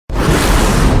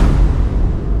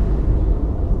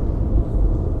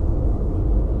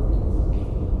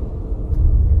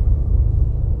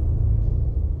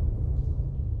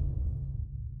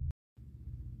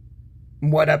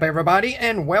What up, everybody,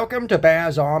 and welcome to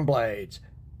Baz on Blades.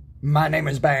 My name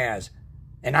is Baz,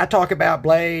 and I talk about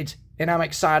blades, and I'm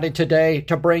excited today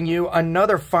to bring you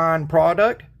another fine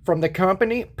product from the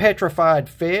company Petrified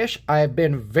Fish. I have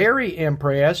been very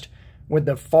impressed with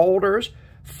the folders,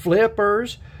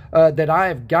 flippers that I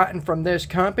have gotten from this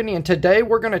company, and today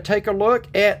we're going to take a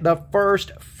look at the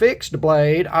first fixed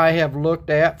blade I have looked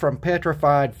at from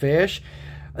Petrified Fish.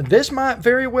 This might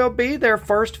very well be their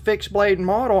first fixed blade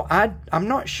model. I'm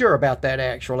not sure about that,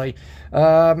 actually.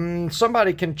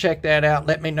 Somebody can check that out.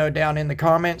 Let me know down in the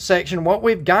comment section. What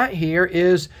we've got here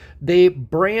is the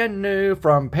brand new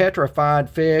from Petrified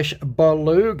Fish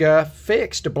Beluga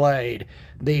fixed blade.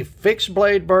 The fixed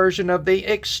blade version of the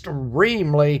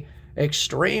extremely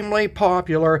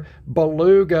popular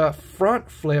Beluga front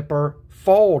flipper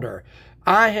folder.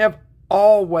 I have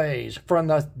always, from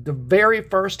the very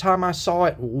first time I saw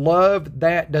it, loved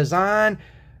that design.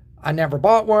 I never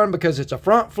bought one because it's a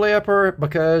front flipper,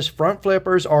 because front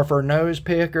flippers are for nose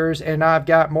pickers, and I've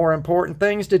got more important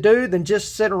things to do than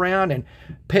just sit around and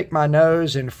pick my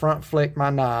nose and front flick my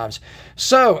knives.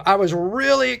 So I was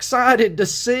really excited to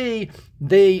see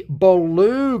the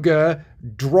Beluga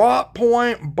drop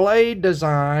point blade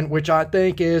design, which I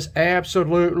think is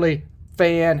absolutely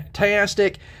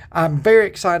fantastic. I'm very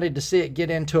excited to see it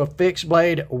get into a fixed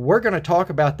blade. We're going to talk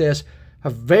about this. A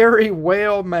very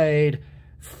well made,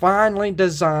 finely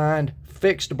designed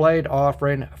fixed blade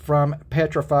offering from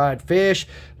Petrified Fish.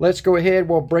 Let's go ahead.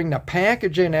 We'll bring the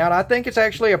packaging out. I think it's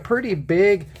actually a pretty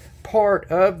big part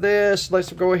of this.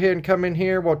 Let's go ahead and come in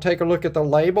here. We'll take a look at the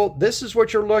label. This is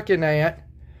what you're looking at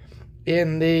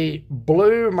in the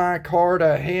blue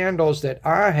micarta handles that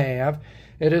I have.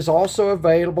 It is also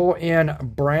available in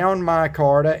brown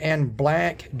micarta and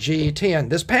black G10.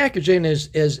 This packaging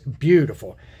is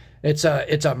beautiful. It's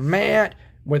a matte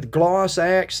with gloss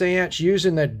accents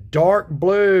using the dark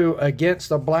blue against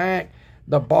the black.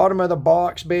 The bottom of the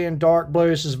box being dark blue.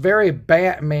 This is very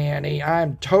Batman-y.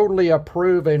 I'm totally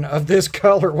approving of this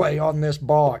colorway on this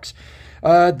box.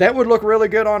 That would look really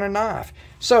good on a knife.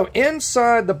 So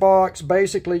inside the box,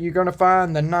 basically, you're going to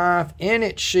find the knife in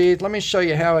its sheath. Let me show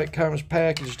you how it comes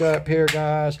packaged up here,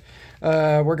 guys.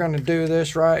 We're going to do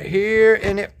this right here,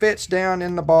 and it fits down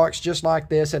in the box just like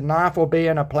this. A knife will be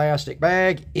in a plastic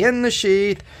bag in the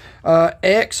sheath.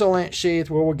 Excellent sheath.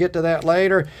 We'll get to that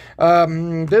later.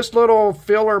 This little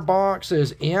filler box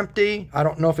is empty. I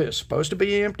don't know if it's supposed to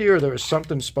be empty or there was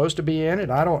something supposed to be in it.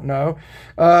 I don't know.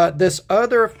 This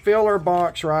other filler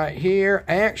box right here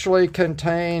actually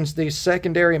contains the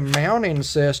secondary mounting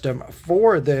system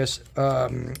for this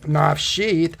knife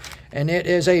sheath, and it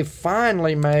is a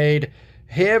finely made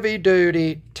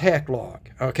heavy-duty tech lock.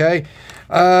 Okay,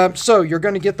 so you're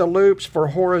going to get the loops for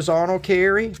horizontal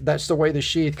carry. That's the way the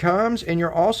sheath comes, and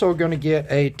you're also going to get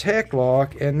a tech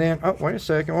lock. And then, oh, wait a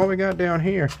second, what we got down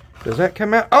here? Does that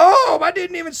come out? Oh, I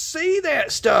didn't even see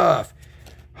that stuff.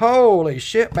 Holy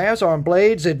shit, Baz on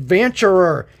Blades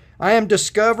Adventurer. I am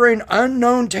discovering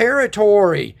unknown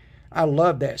territory. I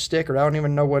love that sticker. I don't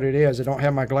even know what it is. I don't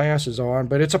have my glasses on,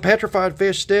 but it's a Petrified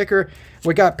Fish sticker.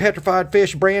 We got Petrified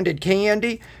Fish branded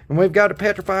candy, and we've got a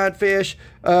Petrified Fish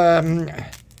cleaning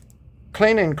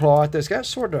cloth that's got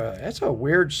that's a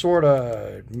weird sort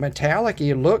of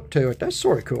metallic-y look to it. That's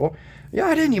sort of cool. Yeah,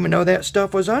 I didn't even know that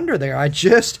stuff was under there. I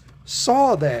just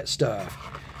saw that stuff.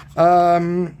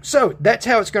 So that's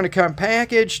how it's going to come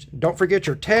packaged. Don't forget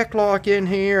your tech lock in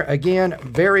here. Again,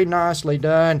 very nicely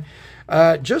done.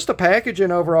 Just the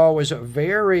packaging overall was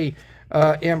very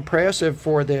impressive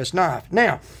for this knife.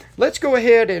 Now, let's go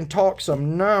ahead and talk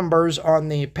some numbers on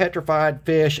the Petrified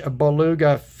Fish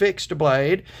Beluga fixed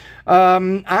blade.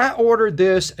 I ordered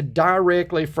this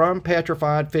directly from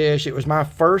Petrified Fish. It was my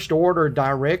first order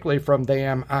directly from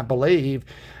them, I believe.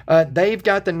 They've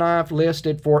got the knife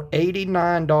listed for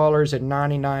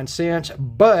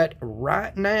 $89.99, but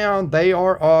right now they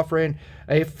are offering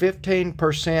a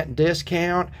 15%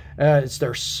 discount. It's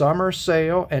their summer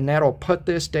sale, and that'll put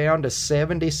this down to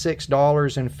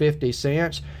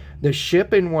 $76.50. The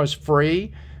shipping was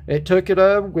free. It took it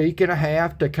a week and a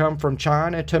half to come from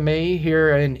China to me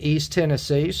here in East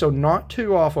Tennessee, so not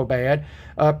too awful bad.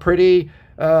 Pretty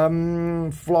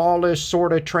flawless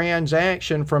sort of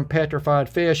transaction from Petrified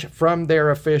Fish from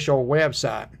their official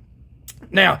website.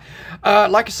 Now,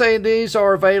 like I say, these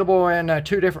are available in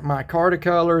two different micarta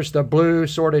colors, the blue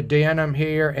sort of denim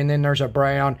here, and then there's a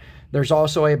brown. There's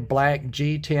also a black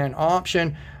G10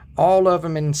 option. all of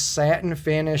them in satin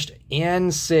finished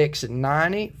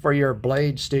N690 for your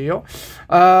blade steel.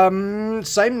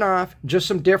 Same knife, just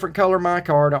some different color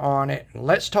micarta on it.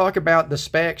 Let's talk about the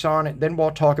specs on it, then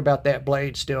we'll talk about that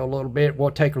blade steel a little bit.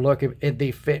 We'll take a look at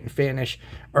the fit and finish,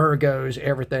 ergos,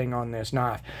 everything on this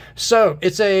knife. So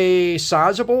it's a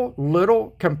sizable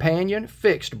little companion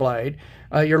fixed blade.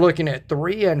 You're looking at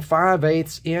 3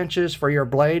 5/8 inches for your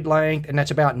blade length, and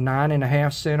that's about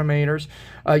 9.5 centimeters.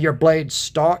 Your blade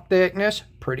stock thickness,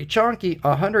 pretty chunky,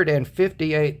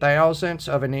 158 thousandths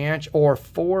of an inch, or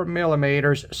 4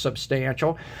 millimeters,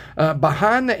 substantial.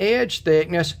 Behind the edge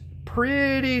thickness,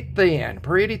 pretty thin,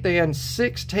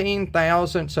 16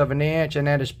 thousandths of an inch, and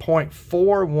that is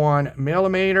 0.41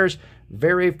 millimeters,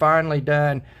 very finely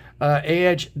done.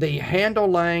 Edge, the handle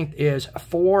length is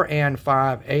 4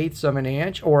 5/8 of an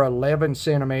inch, or 11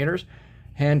 centimeters.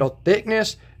 Handle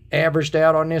thickness, averaged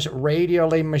out on this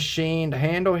radially machined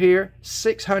handle here,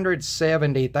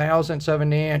 670 thousandths of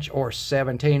an inch, or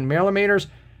 17 millimeters.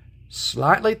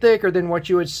 Slightly thicker than what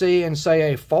you would see in,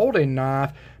 say, a folding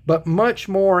knife, but much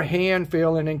more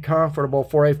hand-feeling and comfortable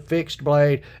for a fixed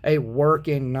blade, a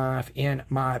working knife, in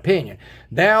my opinion.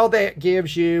 Now that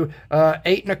gives you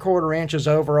 8 1/4 inches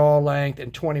overall length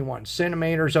and 21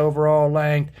 centimeters overall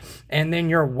length. And then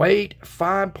your weight,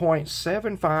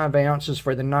 5.75 ounces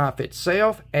for the knife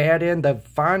itself. Add in the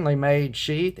finely made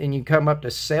sheath, and you come up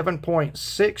to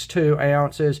 7.62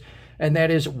 ounces, and that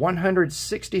is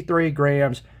 163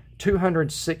 grams,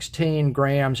 216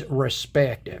 grams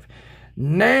respective.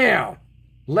 Now,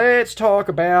 let's talk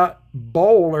about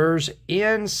Bowler's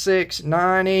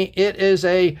N690. It is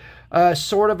a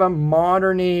sort of a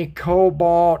modern-y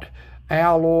cobalt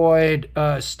alloyed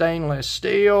stainless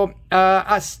steel.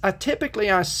 I typically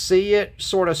see it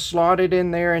sort of slotted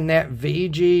in there in that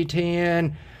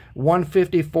VG10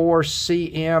 154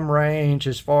 cm range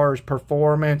as far as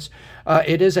performance.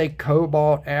 It is a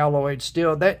cobalt alloyed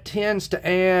steel. That tends to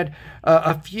add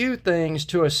a few things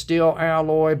to a steel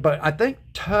alloy, but I think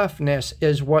toughness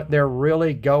is what they're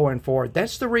really going for.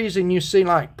 That's the reason you see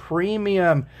like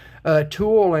premium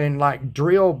tooling, like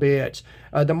drill bits.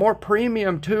 The more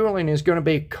premium tooling is going to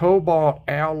be cobalt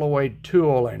alloyed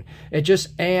tooling. It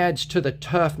just adds to the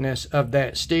toughness of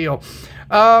that steel.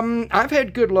 I've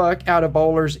had good luck out of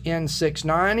Bowler's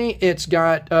N690. It's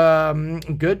got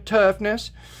good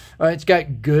toughness. It's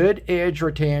got good edge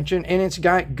retention, and it's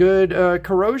got good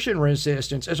corrosion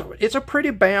resistance. It's a pretty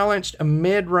balanced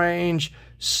mid-range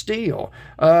steel.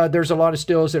 There's a lot of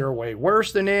steels that are way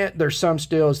worse than it. There's some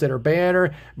steels that are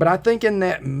better, but I think in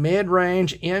that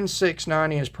mid-range,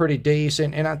 N690 is pretty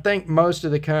decent, and I think most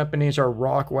of the companies are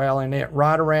Rockwelling it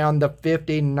right around the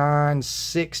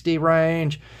 59-60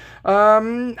 range.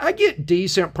 I get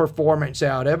decent performance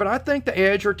out of it. I think the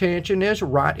edge retention is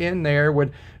right in there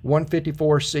with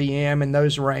 154 cm and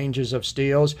those ranges of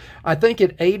steels. I think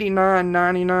at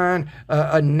 $89.99,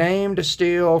 a named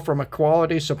steel from a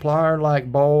quality supplier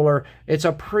like Bowler, it's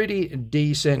a pretty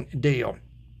decent deal.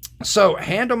 So,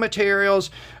 handle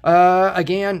materials,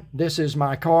 again, this is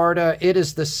micarta. It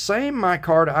is the same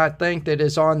micarta, I think, that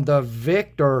is on the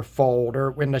Victor folder,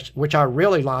 which I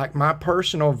really like. My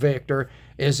personal Victor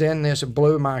is in this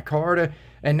blue micarta,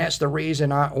 and that's the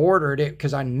reason I ordered it,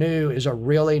 because I knew it was a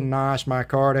really nice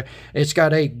micarta. It's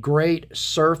got a great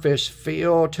surface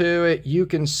feel to it. You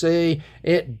can see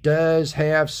it does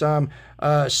have some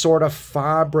sort of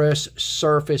fibrous,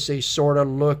 surfacey sort of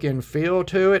look and feel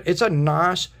to it. It's a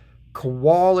nice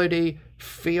quality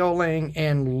feeling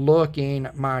and looking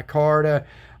micarta.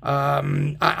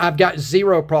 I've got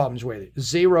zero problems with it.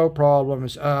 Zero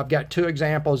problems. I've got 2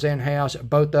 examples in-house.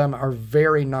 Both of them are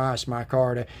very nice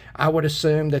micarta. I would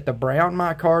assume that the brown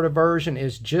micarta version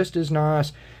is just as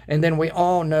nice. And then we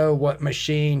all know what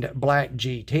machined black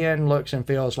G10 looks and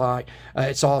feels like.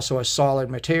 It's also a solid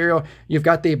material. You've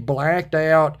got the blacked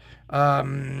out.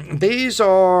 These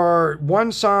are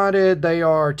one-sided. They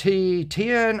are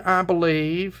T10, I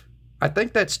believe. I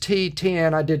think that's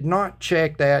T10. I did not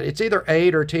check that. It's either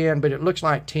 8 or 10, but it looks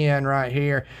like 10 right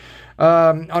here.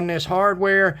 On this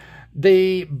hardware,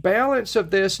 the balance of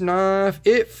this knife,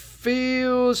 it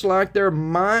feels like there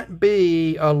might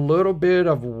be a little bit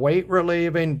of weight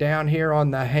relieving down here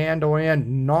on the handle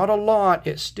end. Not a lot.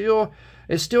 It still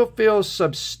feels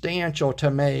substantial to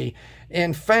me.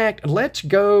 In fact, let's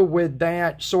go with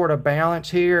that sort of balance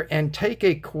here and take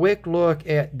a quick look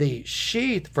at the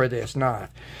sheath for this knife.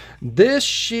 This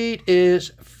sheet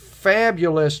is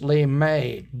fabulously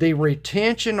made. The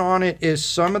retention on it is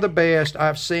some of the best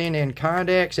I've seen in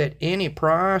Kydex at any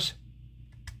price.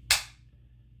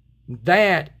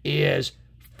 That is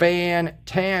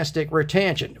fantastic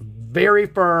retention. Very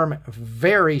firm,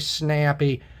 very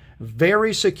snappy,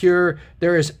 very secure.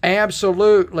 There is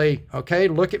absolutely, okay,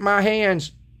 look at my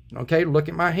hands. Okay, look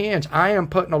at my hands. I am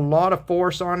putting a lot of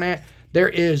force on that. There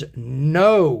is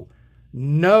no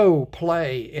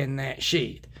play in that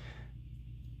sheath.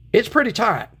 It's pretty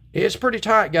tight. It's pretty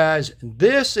tight, guys.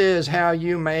 This is how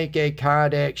you make a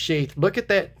Kydex sheath. Look at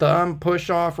that thumb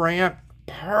push-off ramp.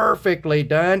 Perfectly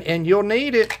done, and you'll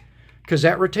need it because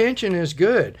that retention is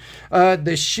good.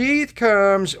 The sheath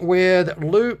comes with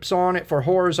loops on it for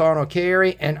horizontal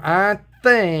carry, and I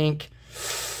think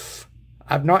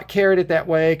I've not carried it that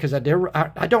way because I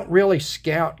don't really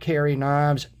scout carry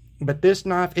knives, but this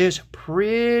knife is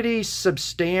pretty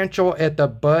substantial at the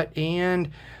butt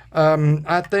end.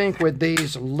 I think with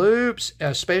these loops,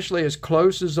 especially as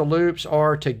close as the loops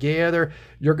are together,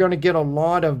 you're going to get a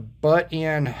lot of butt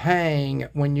end hang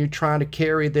when you try to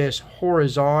carry this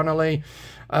horizontally.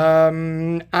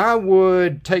 I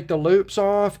would take the loops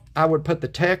off, I would put the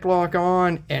tech lock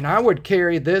on, and I would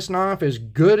carry this knife as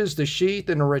good as the sheath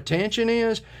and the retention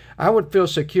is. I would feel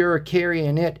secure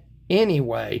carrying it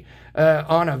anyway.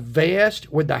 On a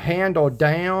vest with the handle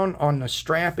down on the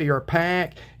strap of your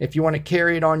pack, if you want to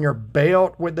carry it on your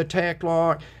belt with the tech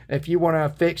lock, if you want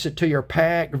to fix it to your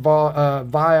pack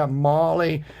via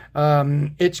molly,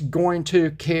 it's going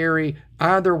to carry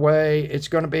either way. It's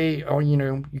going to be, you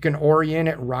know, you can orient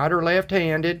it right or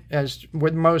left-handed, as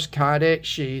with most Kydex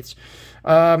sheaths.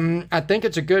 I think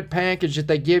it's a good package that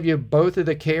they give you both of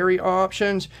the carry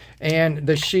options, and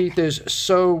the sheath is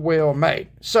so well made.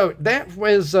 So that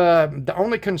was the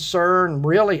only concern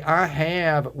really I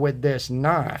have with this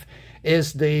knife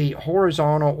is the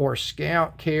horizontal or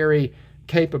scout carry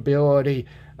capability.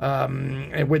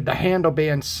 With the handle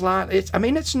being slightly, I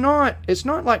mean, it's not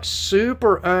like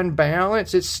super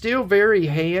unbalanced. It's still very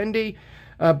handy,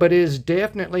 but it is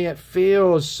definitely, it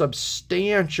feels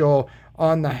substantial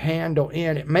on the handle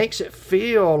end. It makes it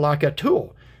feel like a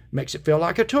tool. Makes it feel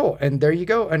like a tool. And there you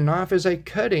go. A knife is a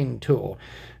cutting tool.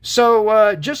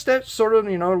 So just that sort of,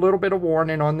 you know, a little bit of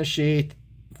warning on the sheath.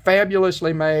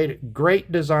 Fabulously made,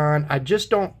 great design. I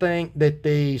just don't think that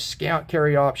the scout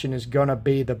carry option is going to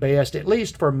be the best. At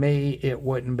least for me, it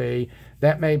wouldn't be.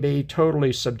 That may be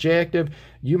totally subjective.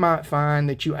 You might find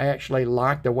that you actually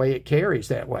like the way it carries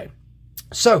that way.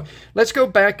 So let's go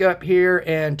back up here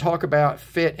and talk about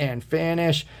fit and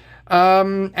finish.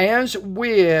 As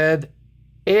with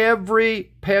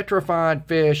every petrified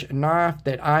fish knife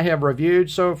that I have reviewed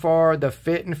so far, the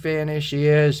fit and finish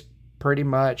is pretty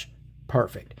much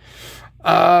perfect.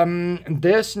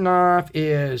 This knife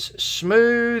is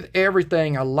smooth.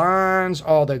 Everything aligns.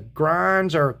 All the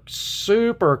grinds are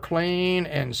super clean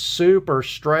and super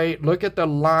straight. Look at the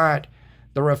light.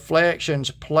 The reflections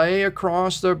play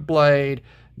across the blade.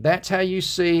 That's how you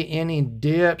see any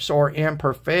dips or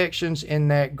imperfections in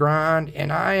that grind.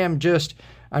 And I'm just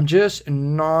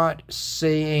not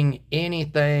seeing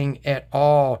anything at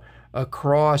all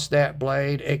across that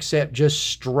blade except just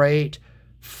straight,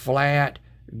 flat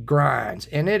grinds.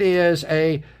 And it is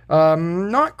a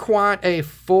not quite a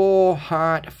full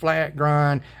height flat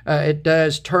grind. It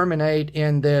does terminate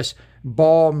in this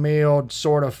ball milled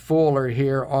sort of fuller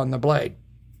here on the blade.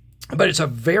 But it's a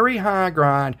very high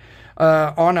grind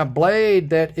on a blade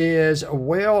that is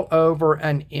well over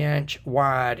an inch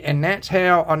wide. And that's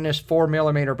how on this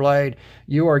 4mm blade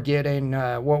you are getting,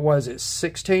 what was it,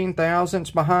 16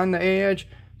 thousandths behind the edge?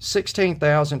 16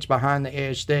 thousandths behind the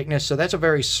edge thickness. So that's a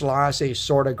very slicey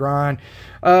sort of grind.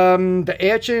 The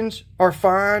etchings are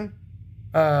fine.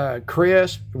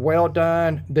 Crisp, well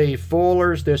done. The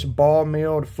fullers, this ball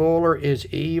milled fuller is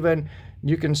even.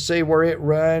 You can see where it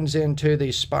runs into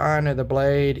the spine of the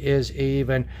blade is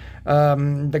even.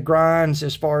 The grinds,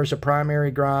 as far as the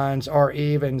primary grinds, are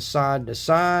even side to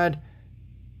side.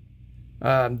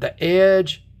 The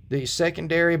edge, the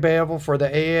secondary bevel for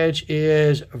the edge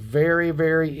is very,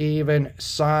 very even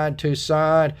side to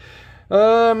side.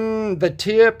 The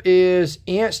tip is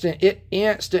instant. It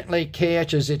instantly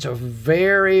catches. It's a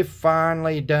very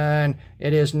finely done.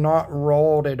 It is not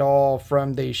rolled at all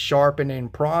from the sharpening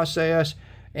process.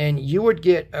 And you would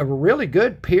get a really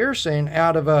good piercing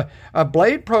out of a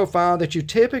blade profile that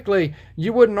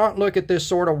you would not look at this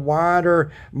sort of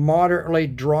wider, moderately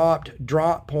dropped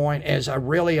drop point as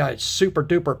a super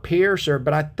duper piercer.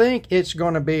 But I think it's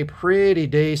going to be pretty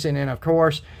decent. And of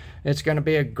course, it's going to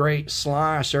be a great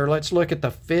slicer. Let's look at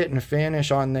the fit and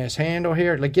finish on this handle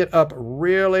here. Let's get up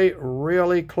really,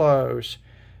 really close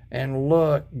and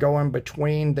look going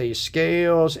between the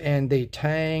scales and the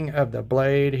tang of the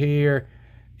blade here.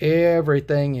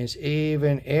 Everything is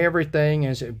even. Everything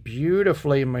is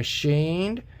beautifully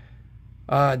machined.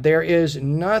 There is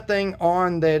nothing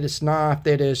on this knife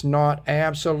that is not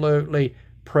absolutely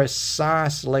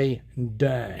precisely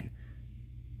done.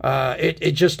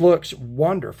 It just looks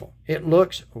wonderful. It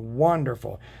looks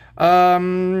wonderful.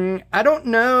 I don't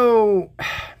know.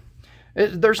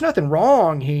 There's nothing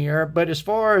wrong here, but as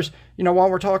far as, while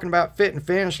we're talking about fit and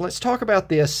finish, let's talk about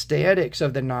the aesthetics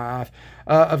of the knife.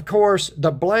 Of course,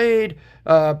 the blade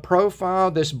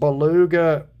profile, this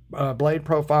Beluga blade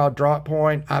profile drop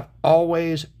point, I've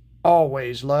always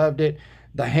loved it.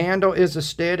 The handle is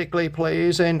aesthetically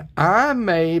pleasing. I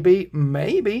maybe,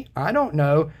 I don't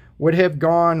know, would have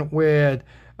gone with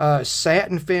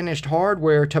satin finished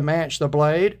hardware to match the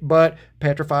blade, but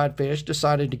Petrified Fish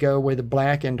decided to go with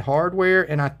blackened hardware,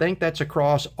 and I think that's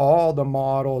across all the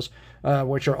models,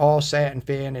 which are all satin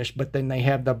finished, but then they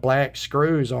have the black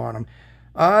screws on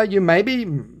them. You maybe,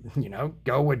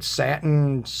 go with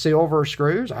satin silver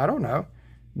screws. I don't know.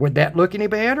 Would that look any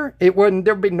better? It wouldn't.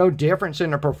 There'd be no difference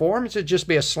in the performance. It'd just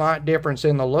be a slight difference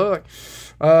in the look.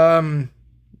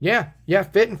 Yeah,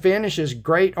 fit and finish is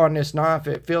great on this knife.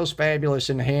 It feels fabulous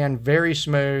in the hand, very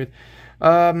smooth.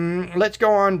 Let's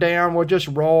go on down. We'll just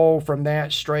roll from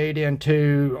that straight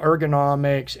into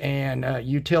ergonomics and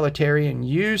utilitarian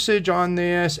usage on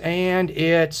this, and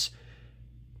it's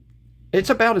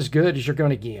about as good as you're going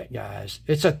to get, guys.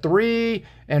 It's a 3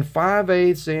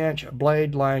 5/8 inch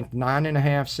blade length,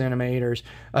 9.5 centimeters.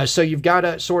 So you've got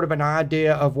a sort of an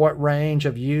idea of what range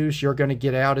of use you're going to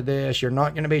get out of this. You're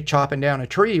not going to be chopping down a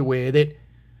tree with it.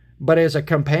 But as a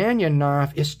companion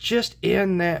knife, it's just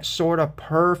in that sort of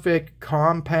perfect,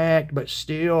 compact, but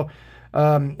still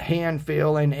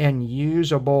hand-feeling and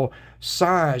usable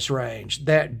size range.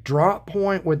 That drop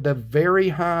point with the very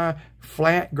high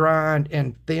flat grind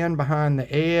and thin behind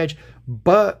the edge,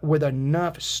 but with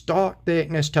enough stock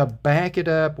thickness to back it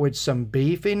up with some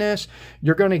beefiness,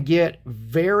 you're going to get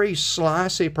very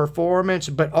slicey performance,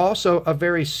 but also a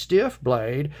very stiff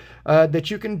blade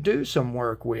that you can do some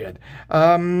work with.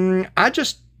 I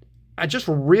just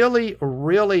really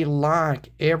like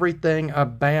everything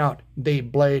about the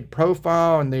blade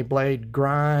profile and the blade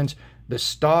grinds, the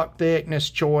stock thickness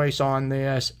choice on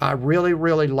this. I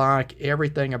really like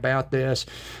everything about this.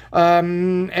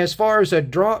 As far as a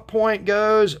drop point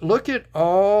goes, look at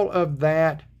all of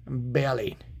that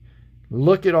belly.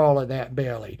 Look at all of that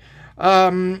belly.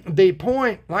 The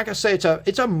point, like I say,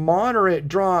 it's a moderate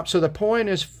drop, so the point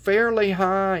is fairly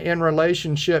high in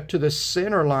relationship to the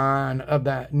center line of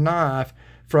that knife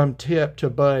from tip to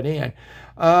butt end.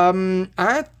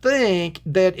 I think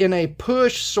that in a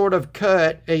push sort of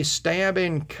cut, a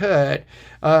stabbing cut,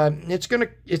 it's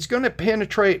gonna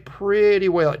penetrate pretty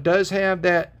well. It does have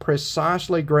that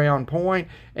precisely ground point,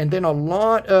 and then a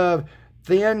lot of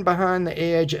thin behind the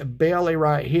edge belly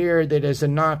right here that as the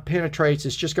knife penetrates,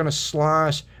 it's just going to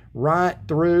slice right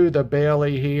through the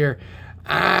belly here.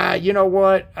 You know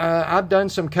what? I've done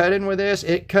some cutting with this.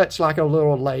 It cuts like a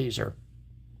little laser.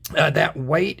 That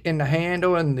weight in the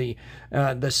handle and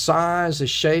the size, the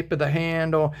shape of the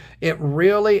handle, it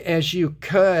really, as you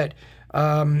cut,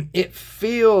 it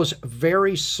feels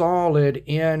very solid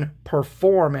in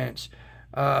performance.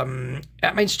 I mean,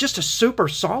 it's just a super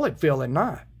solid feeling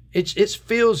knife. It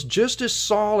feels just as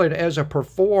solid as a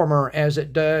performer as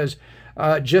it does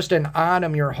just an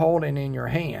item you're holding in your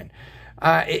hand.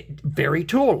 Very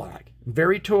tool-like,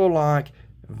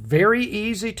 very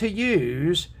easy to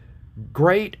use,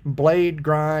 great blade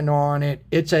grind on it.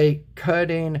 It's a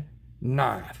cutting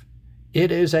knife. It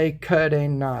is a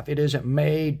cutting knife. It isn't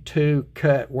made to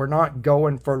cut. We're not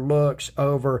going for looks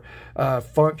over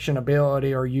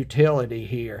functionability or utility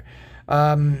here.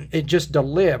 It just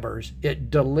delivers. It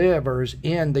delivers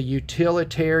in the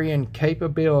utilitarian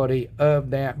capability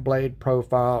of that blade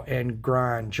profile and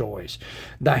grind choice.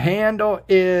 The handle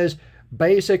is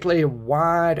basically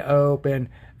wide open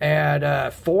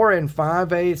at 4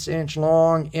 5/8 inch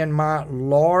long in my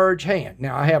large hand.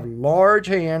 Now, I have large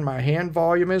hand. My hand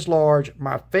volume is large.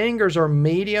 My fingers are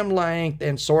medium length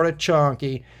and sort of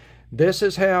chunky. This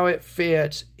is how it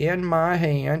fits in my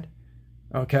hand,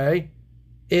 okay?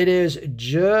 It is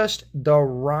just the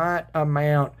right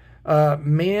amount.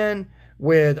 Men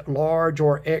with large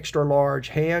or extra large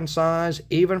hand size,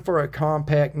 even for a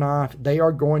compact knife, they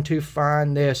are going to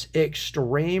find this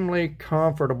extremely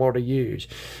comfortable to use.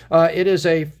 It is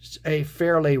a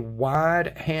fairly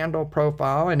wide handle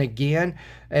profile, and again,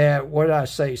 what did I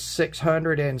say,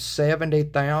 670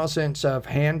 thousandths of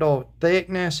handle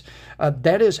thickness.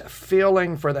 That is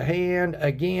filling for the hand.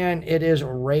 Again, it is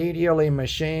radially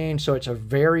machined, so it's a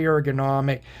very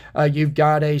ergonomic. You've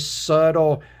got a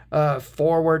subtle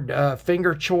forward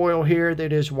finger choil here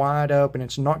that is wide open.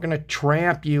 It's not going to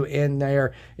tramp you in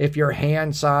there if your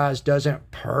hand size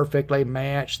doesn't perfectly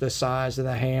match the size of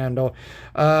the handle.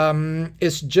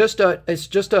 It's just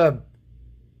a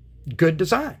good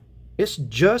design. It's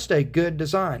just a good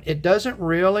design. It doesn't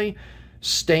really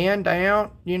stand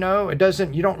out, you know. It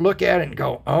doesn't, you don't look at it and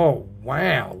go, oh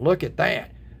wow, look at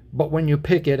that. But when you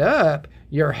pick it up,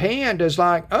 your hand is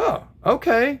like, oh,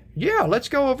 okay, yeah, let's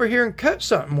go over here and cut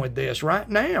something with this right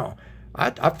now.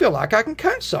 I feel like I can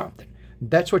cut something.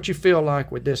 That's what you feel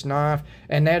like with this knife,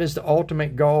 and that is the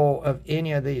ultimate goal of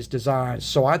any of these designs.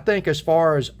 So I think as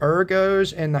far as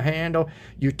ergos in the handle,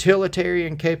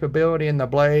 utilitarian capability in the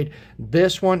blade,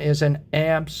 this one is an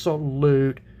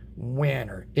absolute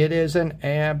winner. It is an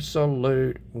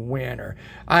absolute winner.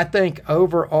 I think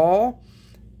overall,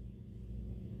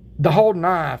 the whole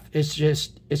knife is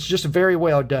it's just very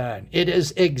well done. It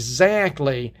is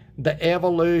exactly the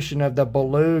evolution of the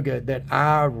Beluga that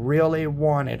I really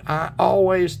wanted. I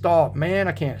always thought, man,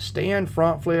 I can't stand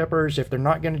front flippers if they're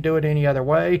not going to do it any other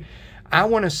way. I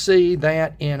want to see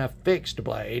that in a fixed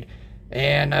blade.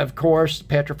 And of course,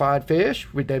 Petrified Fish,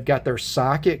 they've got their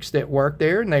psychics that work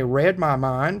there, and they read my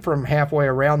mind from halfway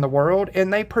around the world,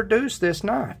 and they produced this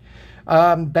knife.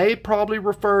 They probably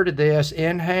refer to this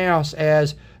in-house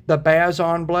as the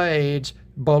Bazon Blades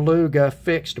Beluga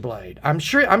fixed blade. I'm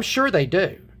sure they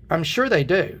do. I'm sure they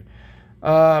do.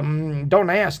 Don't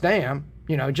ask them,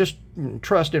 you know, just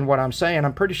trust in what I'm saying.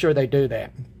 I'm pretty sure they do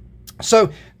that.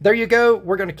 So there you go.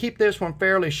 We're going to keep this one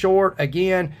fairly short.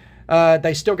 Again,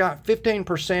 they still got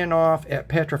 15% off at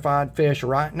Petrified Fish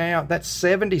right now. That's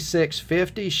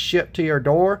 $76.50 shipped to your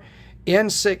door in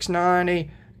 $6.90.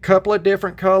 Couple of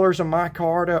different colors of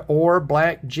micarta or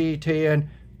black G10.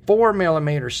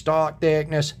 4mm stock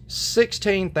thickness,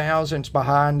 16 thousandths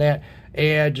behind that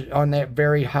edge on that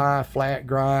very high flat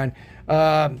grind.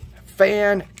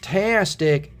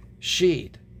 Fantastic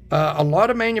sheath. A lot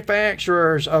of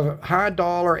manufacturers of high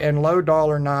dollar and low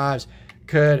dollar knives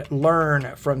could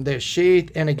learn from this sheath.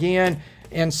 And again,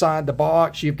 inside the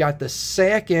box, you've got the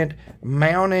second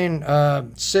mounting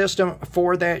system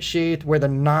for that sheath with a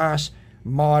nice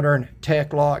modern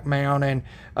tech lock mounting.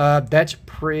 That's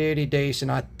pretty decent.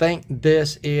 I think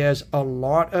this is a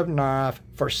lot of knife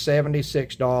for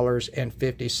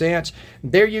 $76.50.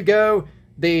 There you go,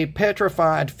 the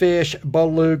Petrified Fish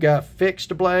Beluga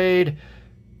fixed blade.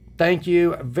 Thank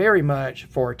you very much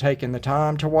for taking the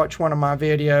time to watch one of my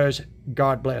videos.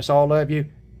 God bless all of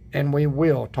you, and we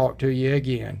will talk to you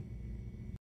again.